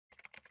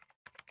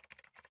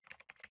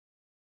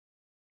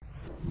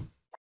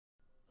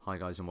Hi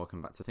guys and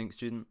welcome back to Think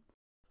Student.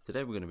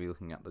 Today we're going to be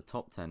looking at the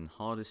top 10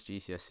 hardest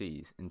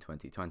GCSEs in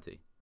 2020.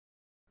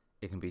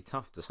 It can be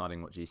tough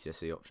deciding what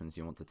GCSE options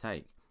you want to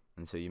take,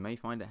 and so you may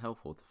find it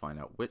helpful to find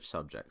out which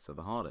subjects are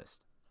the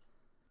hardest.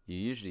 You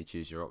usually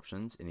choose your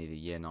options in either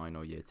Year 9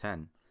 or Year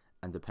 10,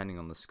 and depending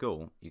on the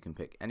school, you can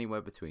pick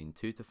anywhere between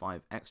 2 to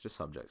 5 extra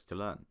subjects to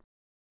learn.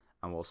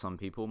 And while some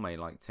people may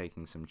like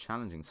taking some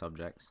challenging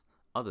subjects,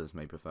 others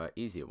may prefer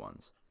easier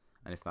ones,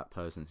 and if that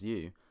person's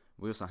you,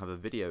 we also have a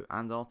video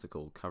and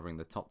article covering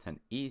the top 10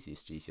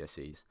 easiest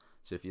GCSEs,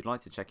 so if you'd like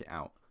to check it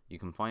out, you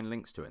can find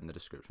links to it in the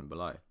description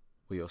below.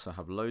 We also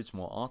have loads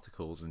more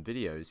articles and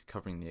videos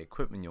covering the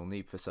equipment you'll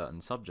need for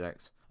certain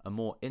subjects, a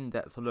more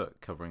in-depth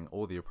look covering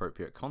all the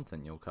appropriate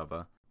content you'll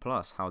cover,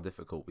 plus how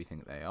difficult we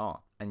think they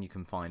are. And you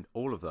can find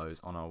all of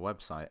those on our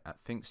website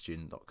at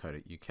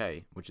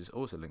thinkstudent.co.uk, which is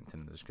also linked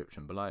in the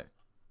description below.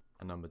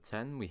 At number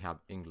 10 we have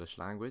English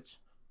Language.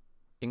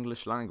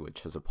 English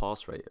Language has a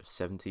pass rate of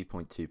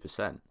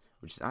 70.2%,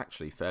 which is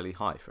actually fairly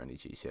high for any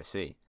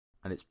GCSE,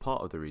 and it's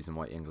part of the reason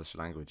why English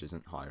Language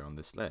isn't higher on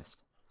this list.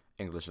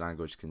 English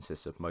Language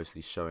consists of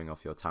mostly showing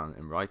off your talent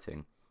in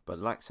writing, but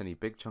lacks any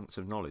big chunks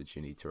of knowledge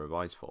you need to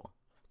revise for.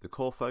 The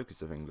core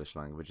focus of English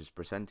Language is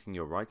presenting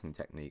your writing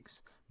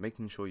techniques,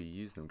 making sure you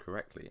use them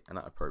correctly and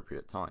at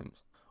appropriate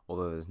times.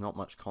 Although there's not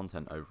much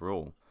content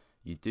overall,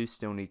 you do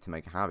still need to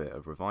make a habit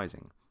of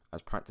revising,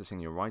 as practicing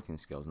your writing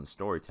skills and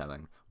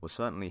storytelling will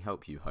certainly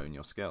help you hone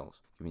your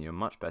skills, giving you a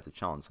much better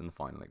chance in the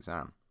final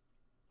exam.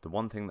 The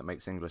one thing that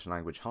makes English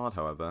Language hard,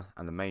 however,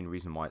 and the main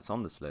reason why it's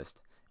on this list,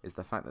 is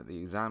the fact that the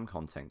exam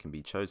content can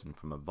be chosen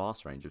from a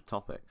vast range of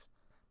topics.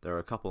 There are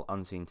a couple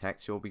unseen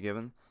texts you'll be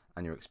given,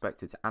 and you're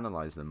expected to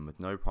analyse them with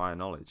no prior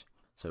knowledge,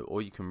 so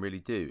all you can really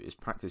do is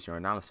practice your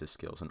analysis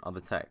skills on other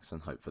texts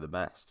and hope for the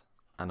best.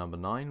 At number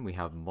 9 we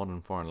have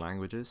Modern Foreign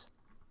Languages.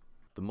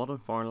 The modern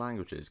foreign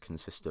languages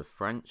consist of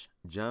French,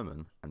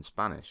 German and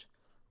Spanish,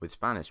 with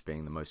Spanish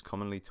being the most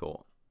commonly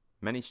taught.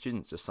 Many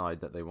students decide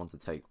that they want to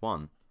take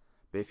one,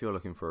 but if you're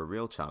looking for a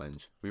real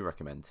challenge, we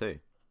recommend 2.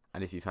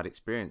 And if you've had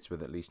experience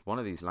with at least one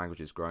of these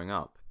languages growing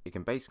up, it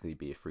can basically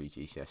be a free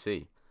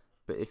GCSE.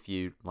 But if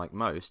you, like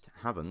most,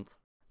 haven't,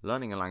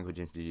 learning a language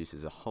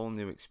introduces a whole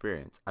new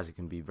experience, as it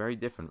can be very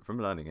different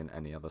from learning in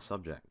any other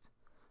subject.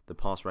 The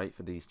pass rate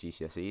for these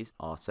GCSEs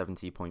are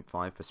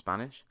 70.5 for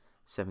Spanish,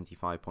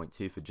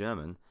 75.2 for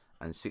German,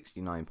 and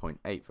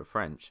 69.8 for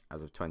French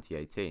as of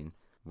 2018,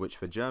 which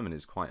for German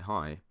is quite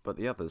high, but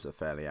the others are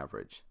fairly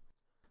average.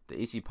 The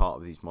easy part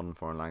of these modern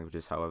foreign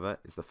languages, however,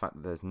 is the fact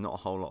that there's not a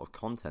whole lot of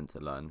content to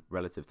learn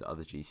relative to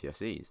other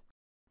GCSEs.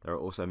 There are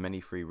also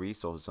many free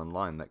resources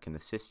online that can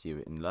assist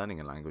you in learning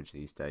a language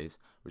these days,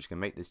 which can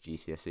make this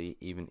GCSE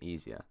even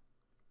easier.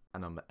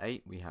 At number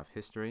 8 we have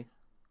History.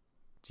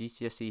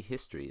 GCSE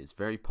History is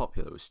very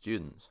popular with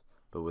students,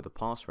 but with a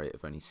pass rate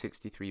of only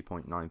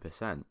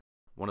 63.9%,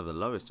 one of the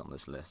lowest on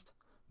this list.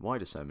 Why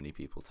do so many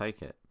people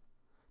take it?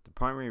 The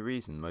primary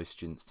reason most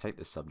students take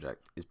this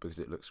subject is because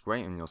it looks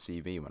great on your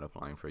CV when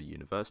applying for a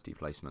university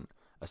placement,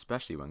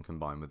 especially when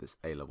combined with its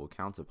A-level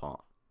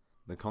counterpart.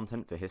 The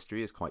content for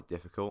history is quite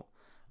difficult,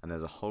 and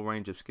there's a whole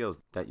range of skills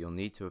that you'll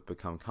need to have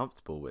become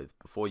comfortable with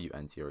before you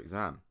enter your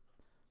exam.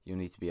 You'll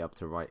need to be able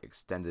to write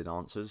extended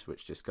answers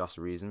which discuss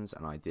reasons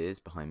and ideas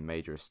behind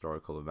major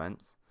historical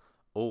events,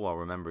 all while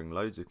remembering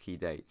loads of key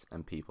dates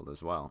and people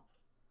as well.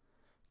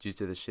 Due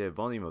to the sheer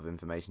volume of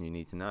information you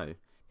need to know,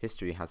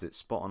 history has its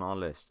spot on our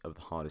list of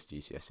the hardest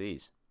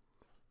GCSEs.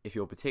 If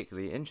you're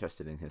particularly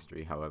interested in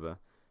history, however,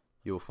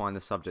 you'll find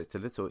the subject a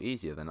little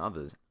easier than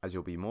others, as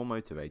you'll be more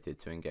motivated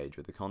to engage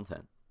with the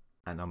content.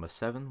 At number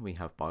 7 we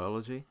have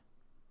Biology.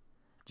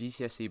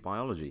 GCSE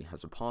Biology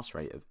has a pass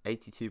rate of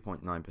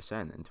 82.9%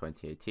 in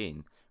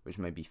 2018, which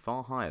may be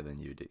far higher than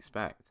you'd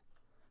expect.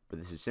 But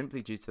this is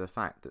simply due to the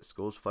fact that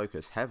schools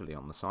focus heavily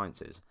on the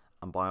sciences,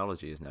 and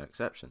biology is no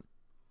exception.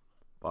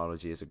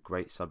 Biology is a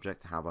great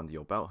subject to have under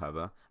your belt,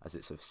 however, as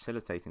it's a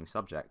facilitating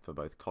subject for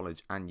both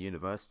college and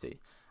university,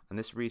 and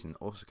this reason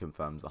also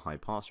confirms the high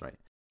pass rate,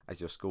 as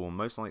your school will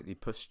most likely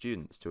push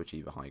students to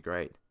achieve a high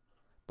grade.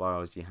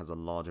 Biology has a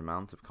large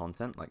amount of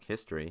content like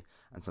history,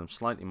 and some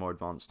slightly more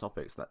advanced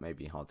topics that may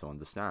be hard to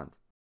understand.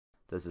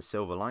 There's a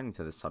silver lining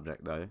to this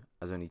subject though,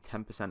 as only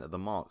 10% of the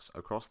marks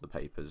across the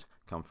papers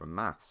come from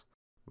maths,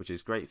 which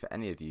is great for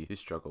any of you who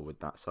struggle with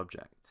that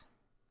subject.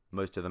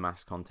 Most of the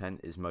maths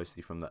content is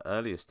mostly from the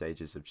earlier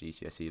stages of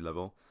GCSE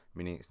level,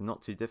 meaning it's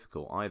not too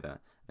difficult either,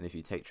 and if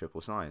you take triple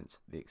science,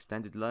 the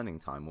extended learning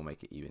time will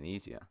make it even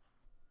easier.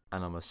 At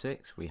number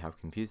 6 we have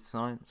Computer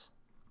Science.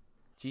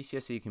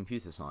 GCSE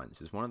Computer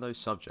Science is one of those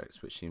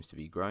subjects which seems to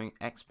be growing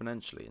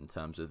exponentially in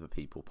terms of the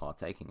people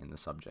partaking in the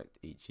subject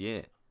each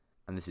year,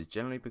 and this is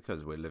generally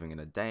because we're living in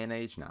a day and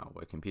age now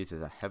where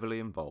computers are heavily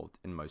involved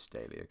in most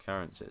daily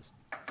occurrences.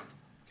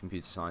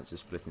 Computer science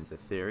is split into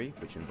theory,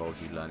 which involves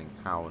you learning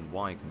how and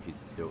why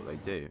computers do what they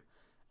do,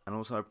 and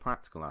also a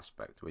practical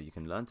aspect where you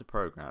can learn to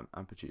program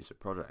and produce a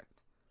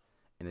project.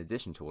 In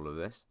addition to all of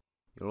this,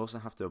 you'll also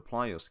have to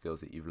apply your skills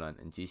that you've learned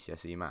in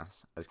GCSE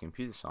Maths, as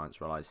computer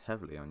science relies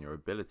heavily on your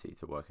ability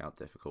to work out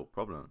difficult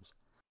problems.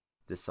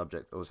 This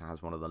subject also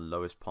has one of the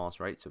lowest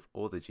pass rates of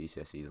all the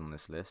GCSEs on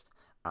this list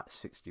at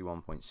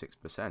 61.6%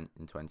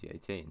 in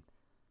 2018.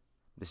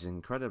 This is an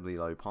incredibly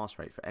low pass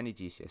rate for any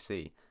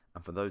GCSE,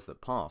 and for those that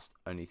passed,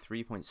 only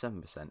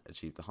 3.7%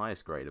 achieved the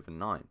highest grade of a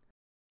 9.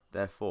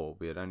 Therefore,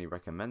 we would only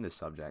recommend this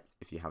subject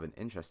if you have an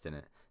interest in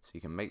it, so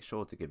you can make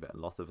sure to give it a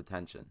lot of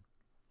attention.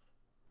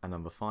 At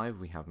number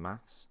 5 we have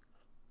Maths.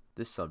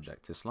 This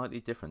subject is slightly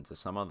different to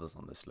some others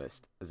on this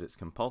list, as it's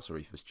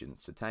compulsory for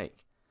students to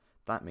take.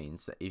 That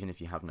means that even if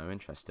you have no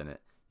interest in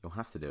it, you'll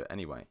have to do it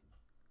anyway.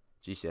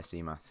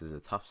 GCSE Maths is a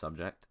tough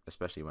subject,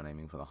 especially when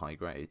aiming for the high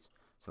grades,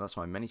 so that's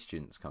why many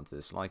students come to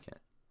dislike it.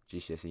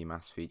 GCSE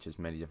Maths features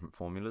many different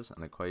formulas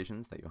and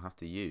equations that you'll have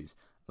to use,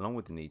 along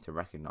with the need to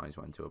recognise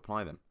when to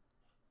apply them.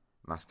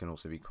 Maths can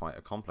also be quite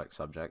a complex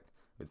subject,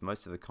 with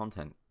most of the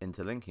content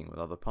interlinking with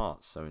other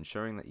parts, so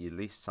ensuring that you at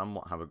least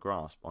somewhat have a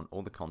grasp on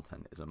all the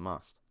content is a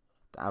must.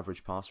 The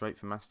average pass rate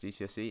for Maths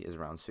GCSE is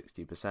around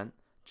 60%,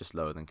 just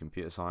lower than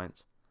Computer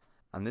Science,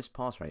 and this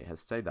pass rate has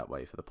stayed that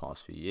way for the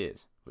past few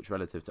years, which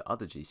relative to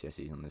other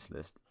GCSEs on this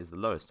list is the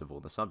lowest of all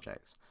the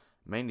subjects,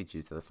 mainly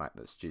due to the fact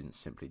that students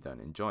simply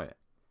don't enjoy it.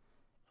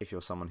 If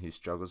you're someone who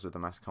struggles with the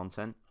maths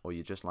content, or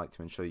you just like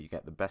to ensure you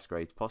get the best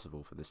grades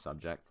possible for this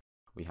subject,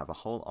 we have a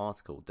whole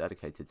article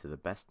dedicated to the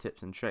best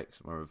tips and tricks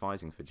when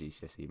revising for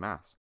GCSE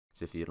Maths,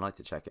 so if you'd like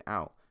to check it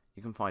out,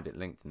 you can find it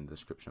linked in the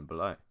description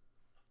below.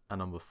 At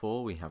number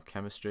 4 we have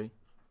Chemistry.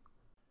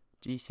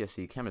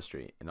 GCSE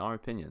Chemistry, in our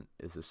opinion,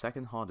 is the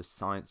second hardest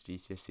science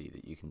GCSE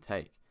that you can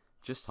take,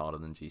 just harder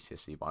than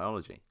GCSE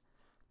Biology.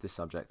 This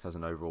subject has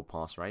an overall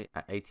pass rate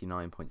at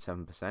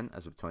 89.7%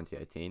 as of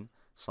 2018,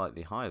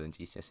 slightly higher than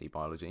GCSE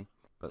Biology,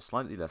 but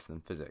slightly less than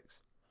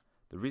Physics.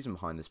 The reason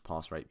behind this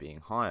pass rate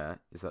being higher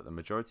is that the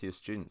majority of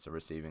students are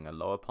receiving a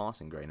lower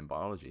passing grade in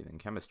Biology than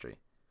Chemistry.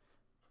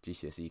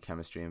 GCSE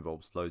Chemistry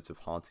involves loads of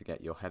hard to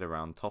get your head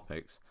around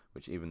topics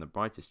which even the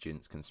brightest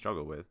students can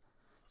struggle with,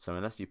 so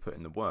unless you put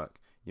in the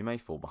work, you may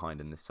fall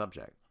behind in this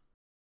subject.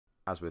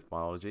 As with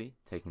Biology,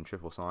 taking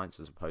triple science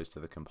as opposed to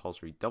the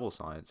compulsory double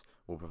science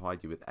will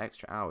provide you with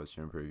extra hours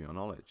to improve your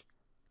knowledge,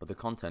 but the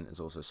content is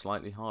also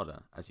slightly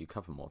harder as you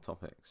cover more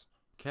topics.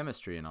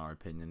 Chemistry, in our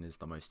opinion, is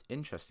the most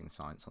interesting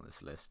science on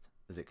this list,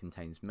 as it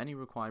contains many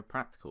required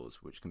practicals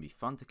which can be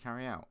fun to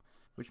carry out,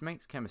 which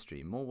makes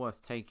chemistry more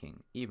worth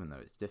taking even though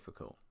it's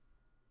difficult.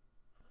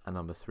 At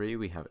number 3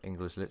 we have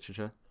English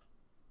Literature.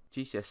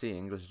 GCSE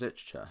English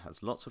Literature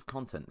has lots of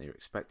content that you're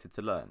expected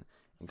to learn,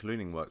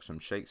 including works from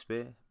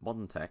Shakespeare,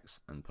 modern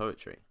texts and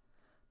poetry.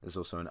 There's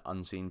also an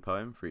unseen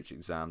poem for each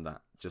exam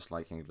that, just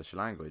like English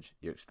language,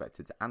 you're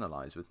expected to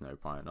analyse with no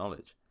prior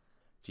knowledge.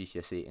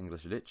 GCSE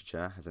English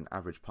Literature has an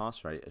average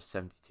pass rate of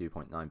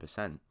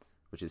 72.9%,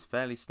 which is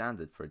fairly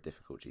standard for a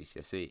difficult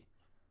GCSE.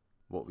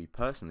 What we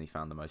personally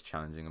found the most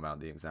challenging about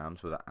the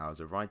exams were the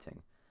hours of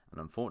writing, and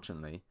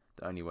unfortunately,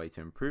 the only way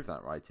to improve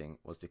that writing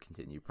was to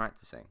continue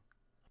practicing.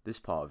 This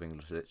part of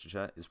English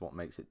Literature is what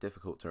makes it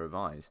difficult to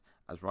revise,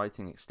 as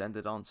writing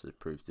extended answers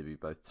proves to be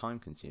both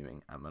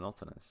time-consuming and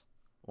monotonous.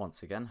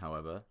 Once again,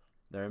 however,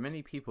 there are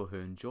many people who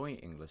enjoy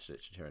English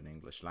Literature and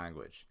English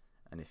language,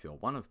 and if you're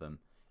one of them,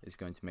 it's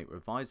going to make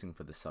revising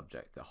for the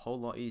subject a whole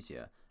lot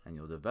easier and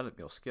you'll develop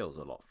your skills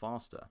a lot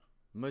faster,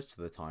 most of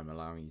the time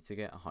allowing you to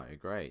get a higher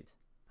grade.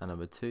 At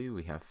number 2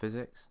 we have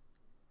Physics.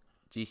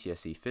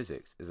 GCSE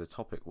Physics is a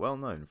topic well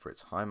known for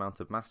its high amount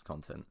of maths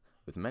content,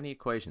 with many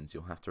equations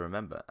you'll have to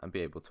remember and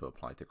be able to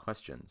apply to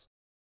questions.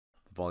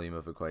 The volume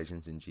of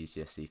equations in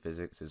GCSE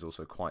Physics is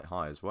also quite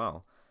high as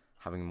well,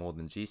 having more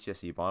than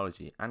GCSE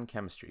Biology and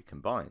Chemistry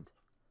combined.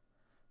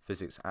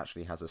 Physics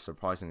actually has a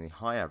surprisingly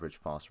high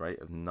average pass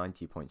rate of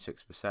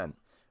 90.6%,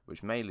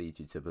 which may lead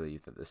you to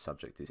believe that this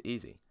subject is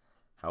easy.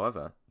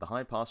 However, the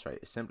high pass rate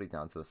is simply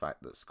down to the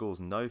fact that schools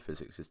know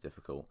physics is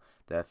difficult,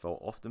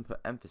 therefore often put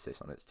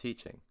emphasis on its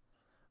teaching.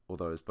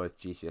 Although as both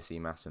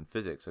GCSE Maths and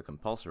Physics are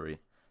compulsory,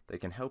 they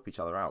can help each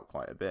other out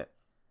quite a bit.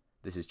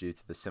 This is due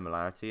to the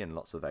similarity in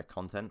lots of their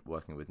content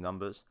working with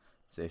numbers,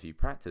 so if you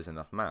practice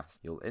enough maths,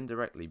 you'll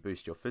indirectly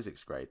boost your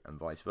physics grade and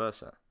vice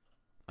versa.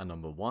 At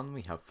number 1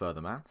 we have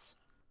Further Maths.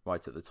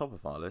 Right at the top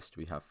of our list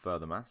we have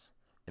Further Maths,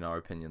 in our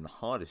opinion the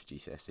hardest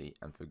GCSE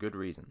and for good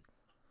reason.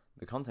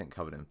 The content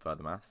covered in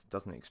Further Maths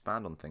doesn't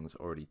expand on things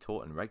already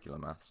taught in regular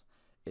maths,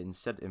 it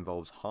instead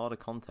involves harder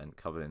content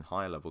covered in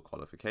higher level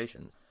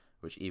qualifications,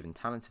 which even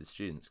talented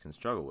students can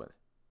struggle with.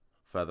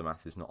 Further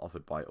Maths is not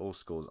offered by all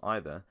schools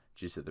either,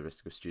 due to the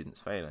risk of students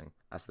failing,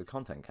 as the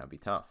content can be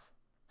tough.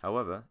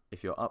 However,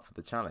 if you're up for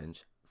the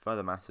challenge,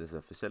 Further Maths is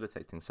a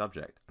facilitating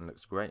subject and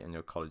looks great in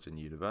your college and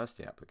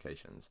university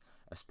applications,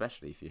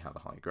 especially if you have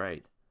a high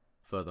grade.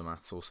 Further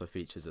Maths also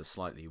features a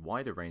slightly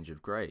wider range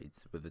of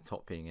grades, with the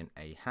top being an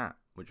A hat,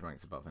 which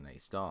ranks above an A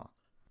star.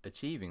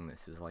 Achieving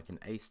this is like an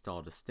A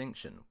star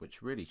distinction,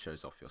 which really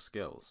shows off your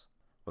skills.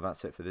 Well,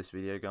 that's it for this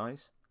video,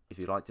 guys. If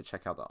you'd like to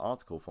check out the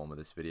article form of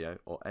this video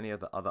or any of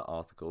the other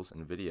articles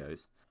and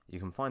videos, you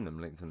can find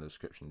them linked in the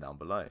description down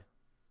below.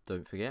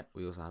 Don't forget,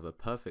 we also have a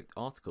perfect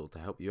article to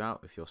help you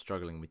out if you're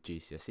struggling with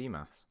GCSE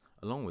Maths,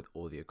 along with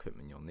all the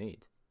equipment you'll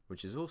need,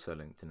 which is also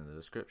linked in the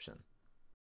description.